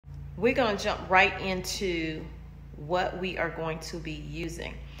we're going to jump right into what we are going to be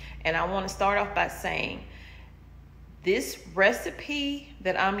using. And I want to start off by saying this recipe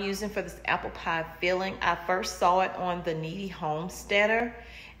that I'm using for this apple pie filling, I first saw it on the Needy Homesteader,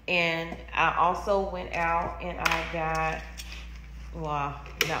 and I also went out and I got, well,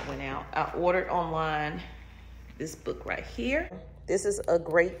 not went out, I ordered online this book right here. This is a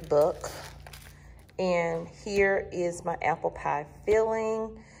great book, and here is my apple pie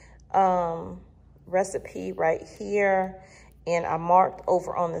filling recipe right here. And I marked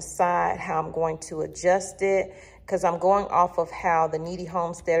over on the side how I'm going to adjust it, because I'm going off of how the Needy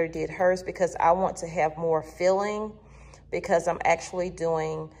Homesteader did hers, because I want to have more filling, because I'm actually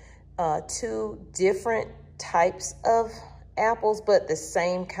doing 2 different types of apples, but the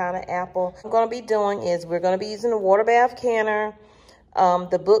same kind of apple. What I'm going to be doing is we're going to be using a water bath canner.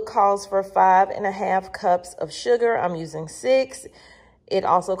 The book calls for 5.5 cups of sugar. I'm using 6. It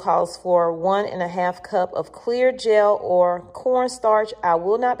also calls for 1.5 cup of clear gel or cornstarch. I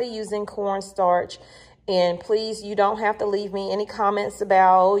will not be using cornstarch. And please, you don't have to leave me any comments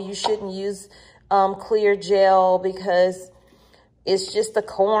about, oh, you shouldn't use clear gel because it's just the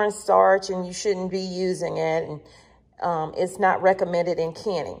cornstarch and you shouldn't be using it. And it's not recommended in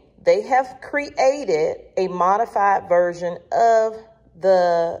canning. They have created a modified version of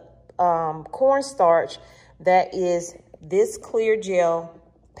the cornstarch that is this clear gel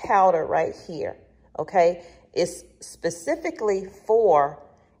powder right here, okay? It's specifically for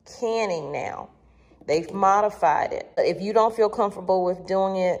canning now. They've modified it. If you don't feel comfortable with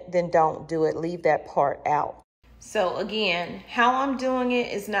doing it, then don't do it. Leave that part out. So again, how I'm doing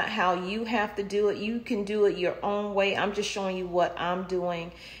it is not how you have to do it. You can do it your own way. I'm just showing you what I'm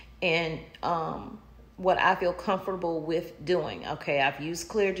doing and what I feel comfortable with doing. Okay, I've used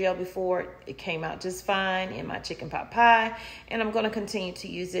clear gel before. It came out just fine in my chicken pot pie, and I'm going to continue to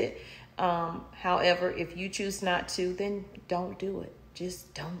use it. However, if you choose not to, then don't do it.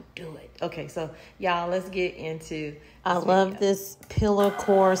 Just don't do it. Okay, so y'all, let's get into I love this pillar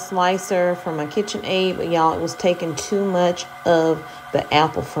core slicer from my KitchenAid, but y'all, it was taking too much of the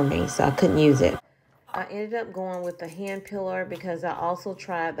apple for me, so I couldn't use it. I ended up going with the hand pillar because I also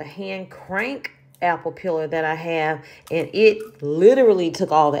tried the hand crank apple peeler that I have, and it literally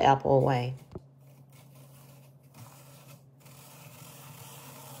took all the apple away.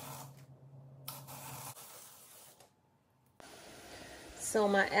 So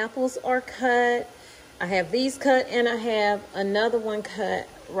my apples are cut. I have these cut, and I have another one cut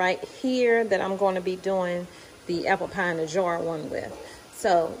right here that I'm going to be doing the apple pie in a jar one with.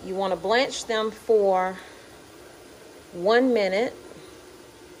 So you want to blanch them for 1 minute.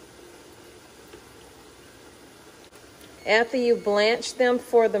 After you blanch them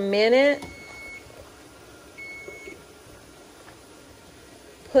for the minute,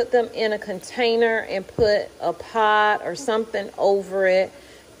 put them in a container and put a pot or something over it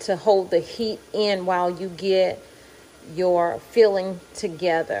to hold the heat in while you get your filling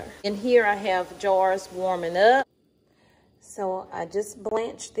together. In here I have jars warming up. So I just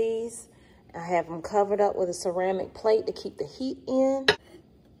blanched these. I have them covered up with a ceramic plate to keep the heat in.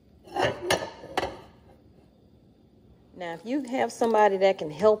 Now, if you have somebody that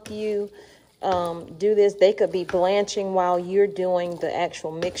can help you do this, they could be blanching while you're doing the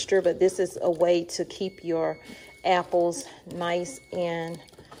actual mixture, but this is a way to keep your apples nice and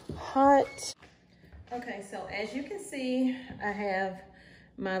hot. Okay, so as you can see, I have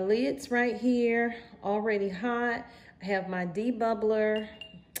my lids right here already hot. I have my debubbler.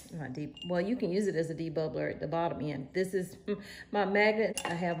 Well, you can use it as a debubbler at the bottom end. This is my magnet.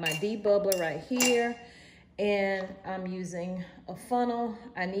 I have my debubbler right here. And I'm using a funnel.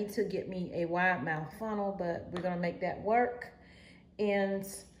 I need to get me a wide mouth funnel, but we're gonna make that work. And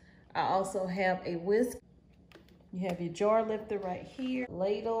I also have a whisk. You have your jar lifter right here,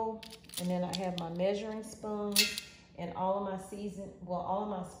 ladle, and then I have my measuring spoon and all of my all of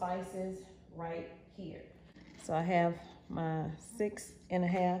my spices right here. So I have my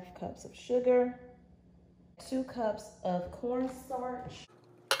 6.5 cups of sugar, 2 cups of cornstarch,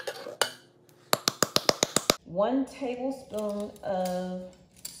 1 tablespoon of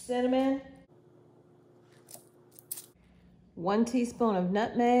cinnamon, 1 teaspoon of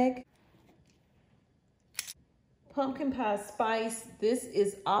nutmeg, pumpkin pie spice. This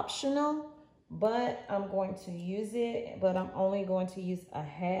is optional, but I'm going to use it, but I'm only going to use a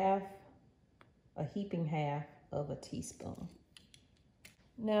heaping half of a teaspoon.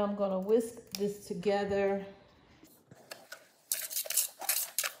 Now I'm going to whisk this together.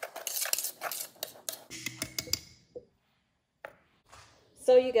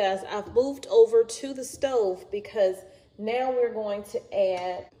 So you guys, I've moved over to the stove because now we're going to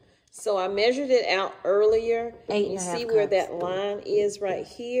add So I measured it out earlier. 8.5 You see cups. where that line is right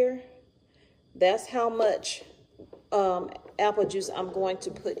here? That's how much apple juice I'm going to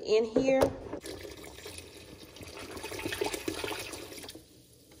put in here.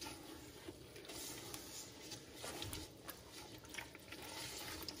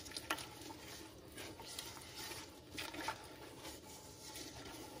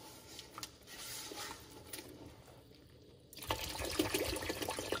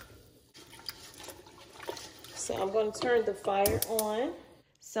 So I'm going to turn the fire on.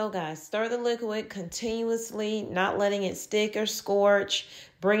 So guys, stir the liquid continuously, not letting it stick or scorch.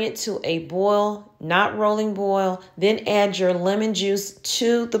 Bring it to a boil, not rolling boil. Then add your lemon juice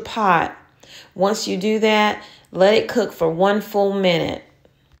to the pot. Once you do that, let it cook for 1 full minute.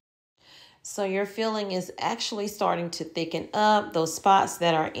 So your filling is actually starting to thicken up. Those spots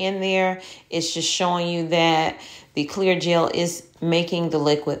that are in there, it's just showing you that the clear gel is making the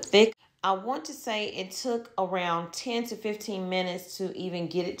liquid thick. I want to say it took around 10 to 15 minutes to even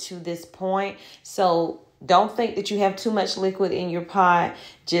get it to this point. So don't think that you have too much liquid in your pot.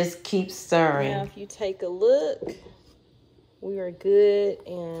 Just keep stirring. Now, if you take a look, we are good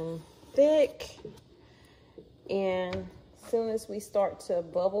and thick. And as soon as we start to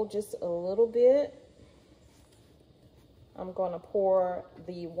bubble just a little bit, I'm going to pour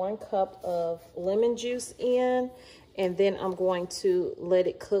the 1 cup of lemon juice in. And then I'm going to let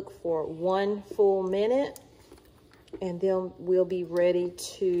it cook for 1 full minute. And then we'll be ready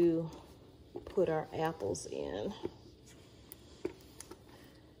to put our apples in.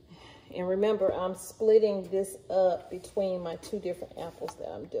 And remember, I'm splitting this up between my 2 different apples that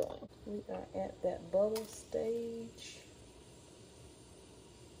I'm doing. We are at that bubble stage.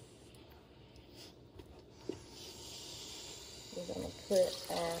 We're going to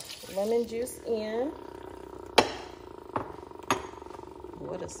put our lemon juice in.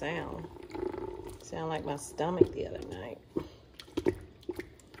 What a sound. Sound like my stomach the other night.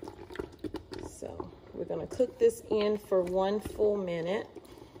 So we're going to cook this in for 1 full minute.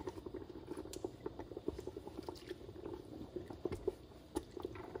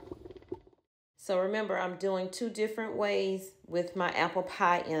 So remember, I'm doing 2 different ways with my apple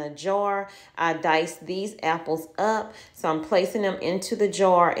pie in a jar. I diced these apples up, so I'm placing them into the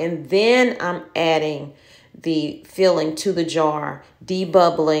jar, and then I'm adding the filling to the jar,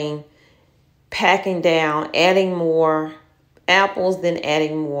 debubbling, packing down, adding more apples, then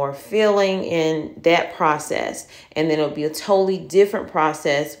adding more filling in that process. And then it'll be a totally different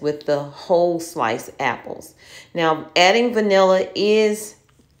process with the whole sliced apples. Now, adding vanilla is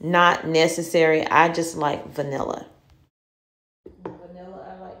not necessary. I just like vanilla. The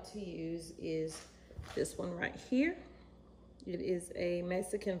vanilla I like to use is this one right here. It is a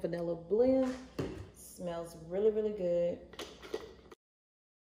Mexican vanilla blend. Smells really, really good.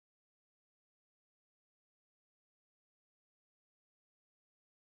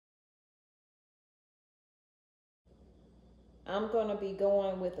 I'm going to be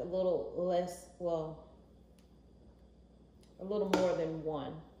going with a little less, well, a little more than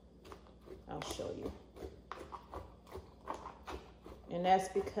 1. I'll show you. And that's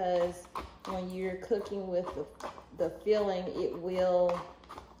because when you're cooking with the filling, it will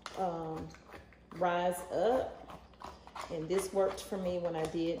rise up. And this worked for me when I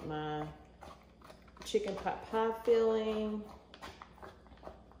did my chicken pot pie filling.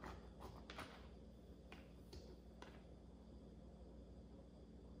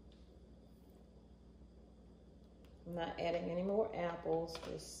 I'm not adding any more apples,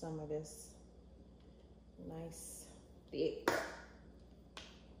 just some of this nice thick.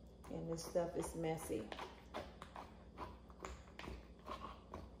 And this stuff is messy.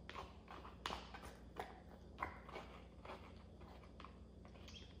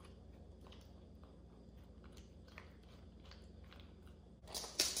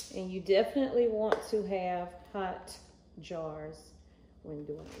 And you definitely want to have hot jars when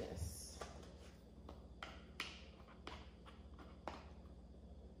doing this.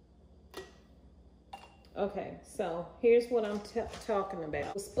 Okay, so here's what I'm talking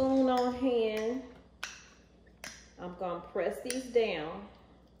about. Spoon on hand. I'm gonna press these down.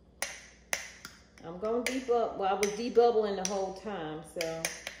 I'm gonna debubble. Well, I was debubbling the whole time, so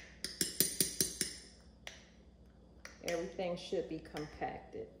everything should be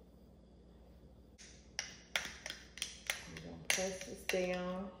compacted. I'm gonna press this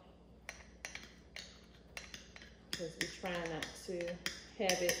down because we're trying not to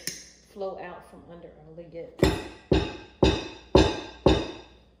have it flow out from under our lid.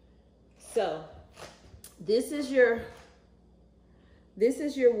 So this is your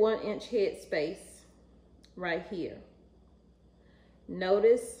 1-inch head space right here.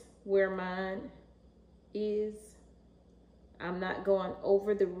 Notice where mine is. I'm not going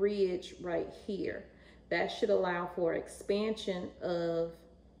over the ridge right here. That should allow for expansion of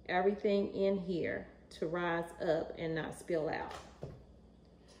everything in here to rise up and not spill out.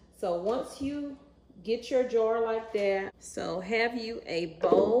 So once you get your jar like that, so have you a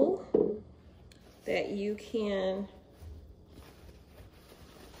bowl that you can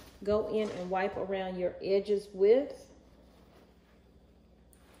go in and wipe around your edges with.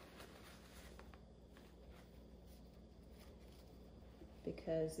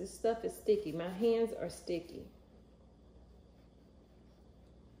 Because this stuff is sticky. My hands are sticky.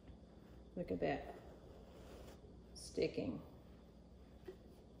 Look at that. Sticking.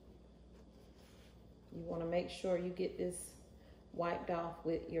 You want to make sure you get this wiped off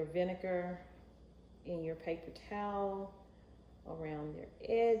with your vinegar in your paper towel, around your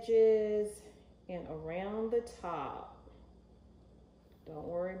edges, and around the top. Don't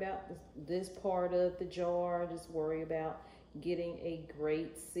worry about this part of the jar. Just worry about getting a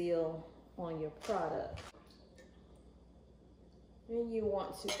great seal on your product. And you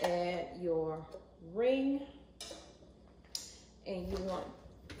want to add your ring, and you want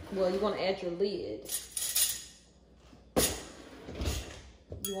to add your lid.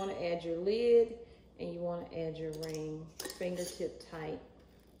 You want to add your lid, and you want to add your ring fingertip tight.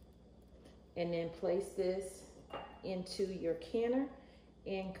 And then place this into your canner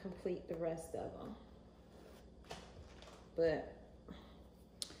and complete the rest of them. But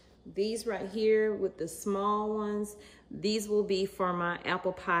these right here with the small ones, these will be for my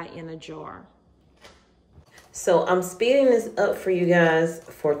apple pie in a jar. So I'm speeding this up for you guys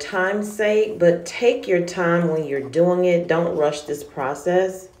for time's sake, but take your time when you're doing it. Don't rush this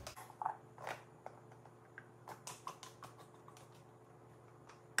process.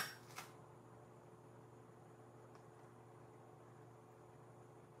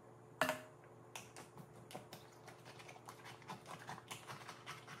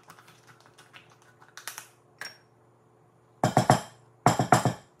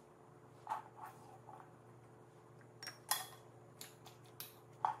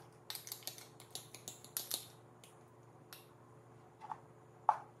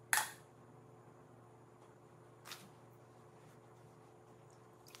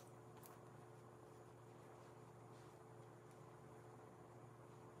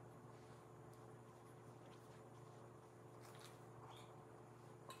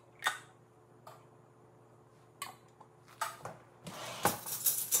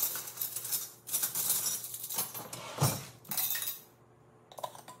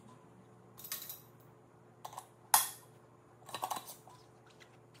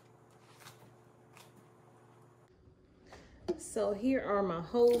 So here are my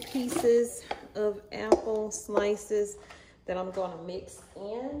whole pieces of apple slices that I'm going to mix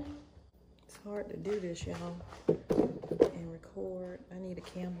in. It's hard to do this, y'all, and record. I need a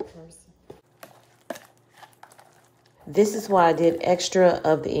camera person. This is why I did extra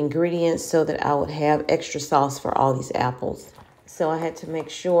of the ingredients, so that I would have extra sauce for all these apples. So I had to make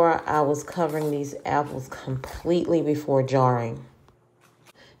sure I was covering these apples completely before jarring.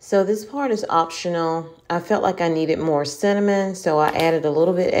 So this part is optional. I felt like I needed more cinnamon, so I added a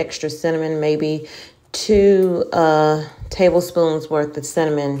little bit extra cinnamon, maybe 2 tablespoons worth of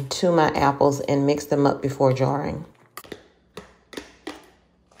cinnamon to my apples, and mixed them up before jarring.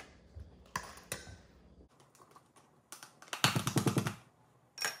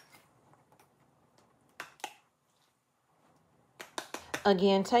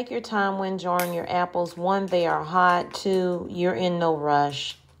 Again, take your time when jarring your apples. 1, they are hot. 2, you're in no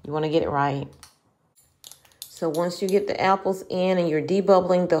rush. You want to get it right. So once you get the apples in and you're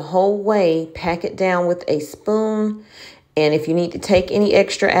debubbling the whole way, pack it down with a spoon. And if you need to take any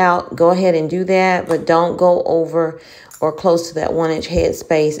extra out, go ahead and do that. But don't go over or close to that 1-inch head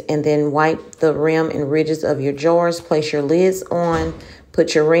space. And then wipe the rim and ridges of your jars. Place your lids on.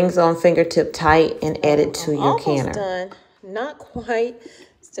 Put your rings on fingertip tight and add it to your canner. Almost done. Not quite.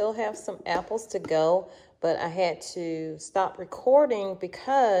 Still have some apples to go. But I had to stop recording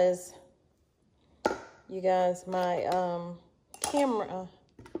because, you guys, my camera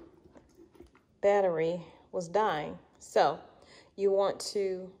battery was dying. So you want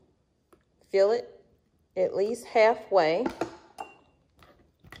to fill it at least halfway.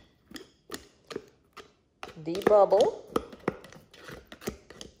 Debubble.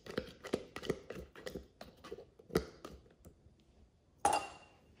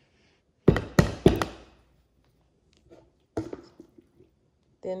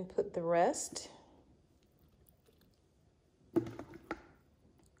 Then put the rest.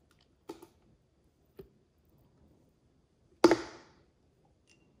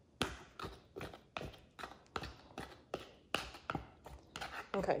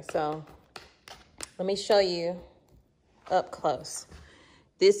 Okay, so let me show you up close.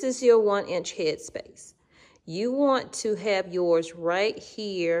 This is your 1-inch headspace. You want to have yours right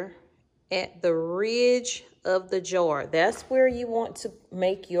here at the ridge of the jar. That's where you want to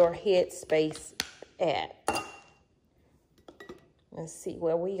make your headspace at. Let's see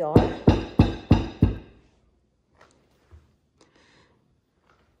where we are.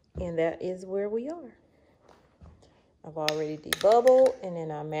 And that is where we are. I've already debubbled, and then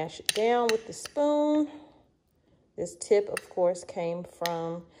I mash it down with the spoon. This tip, of course, came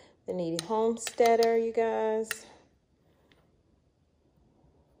from the Needy Homesteader, you guys.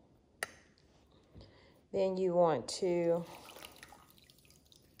 Then you want to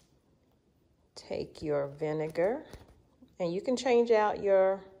take your vinegar, and you can change out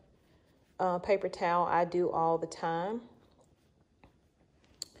your paper towel. I do all the time.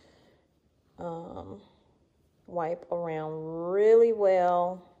 Wipe around really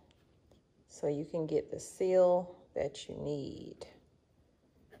well so you can get the seal that you need.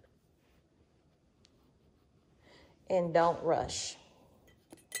 And don't rush,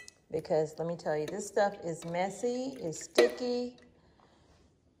 because let me tell you, this stuff is messy, it's sticky.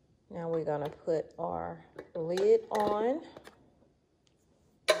 Now we're gonna put our lid on.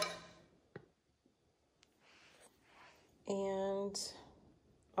 And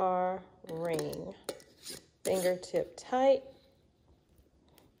our ring. Fingertip tight,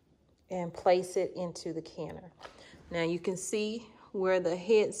 and place it into the canner. Now you can see where the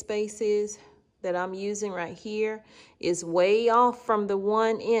head space is that I'm using right here is way off from the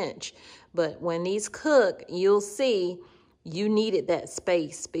 1 inch. But when these cook, you'll see you needed that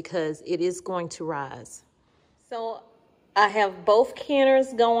space because it is going to rise. So I have both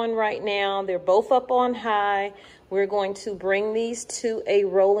canners going right now. They're both up on high. We're going to bring these to a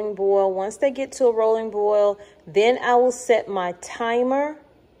rolling boil. Once they get to a rolling boil, then I will set my timer.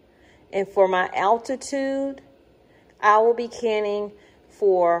 And for my altitude, I will be canning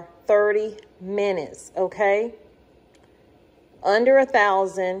for 30 minutes, okay? Under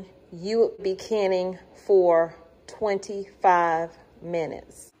 1,000, you will be canning for 25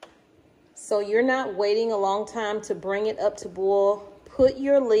 minutes. So you're not waiting a long time to bring it up to boil. Put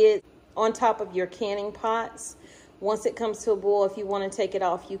your lid on top of your canning pots. Once it comes to a boil, if you want to take it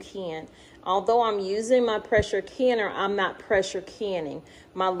off, you can. Although I'm using my pressure canner, I'm not pressure canning.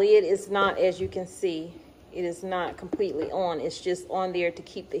 My lid is not, as you can see, it is not completely on. It's just on there to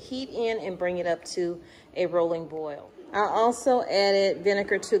keep the heat in and bring it up to a rolling boil. I also added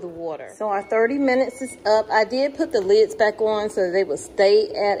vinegar to the water. So our 30 minutes is up. I did put the lids back on so that they would stay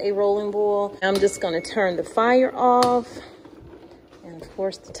at a rolling boil. I'm just going to turn the fire off, and of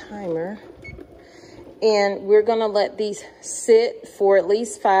course the timer. And we're going to let these sit for at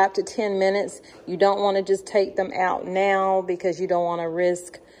least 5 to 10 minutes. You don't want to just take them out now because you don't want to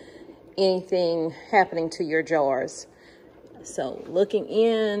risk anything happening to your jars. So looking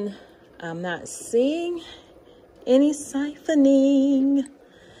in, I'm not seeing any siphoning.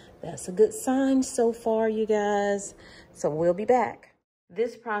 That's a good sign so far, you guys. So we'll be back.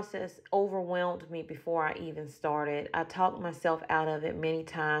 This process overwhelmed me before I even started. I talked myself out of it many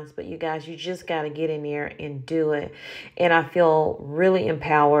times, but you guys, you just got to get in there and do it. And I feel really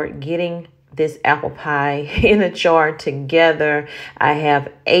empowered getting this apple pie in a jar together. I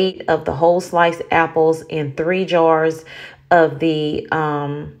have 8 of the whole sliced apples in 3 jars of the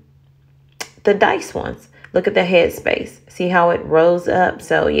diced ones. Look at the head space. See how it rose up?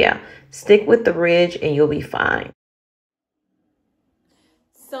 So yeah, stick with the ridge and you'll be fine.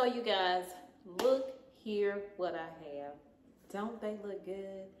 So you guys, look here what I have. Don't they look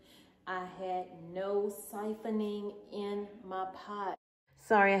good? I had no siphoning in my pot.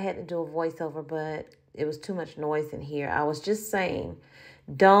 Sorry I had to do a voiceover, but it was too much noise in here. I was just saying,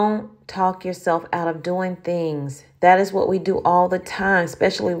 don't talk yourself out of doing things. That is what we do all the time,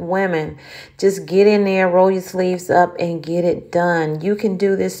 especially women. Just get in there, roll your sleeves up, and get it done. You can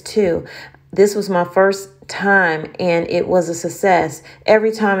do this too. This was my first time, and it was a success.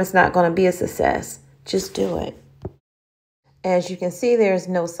 Every time it's not going to be a success. Just do it. As you can see, there's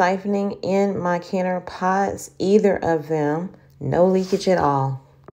no siphoning in my canner pots, either of them. No leakage at all.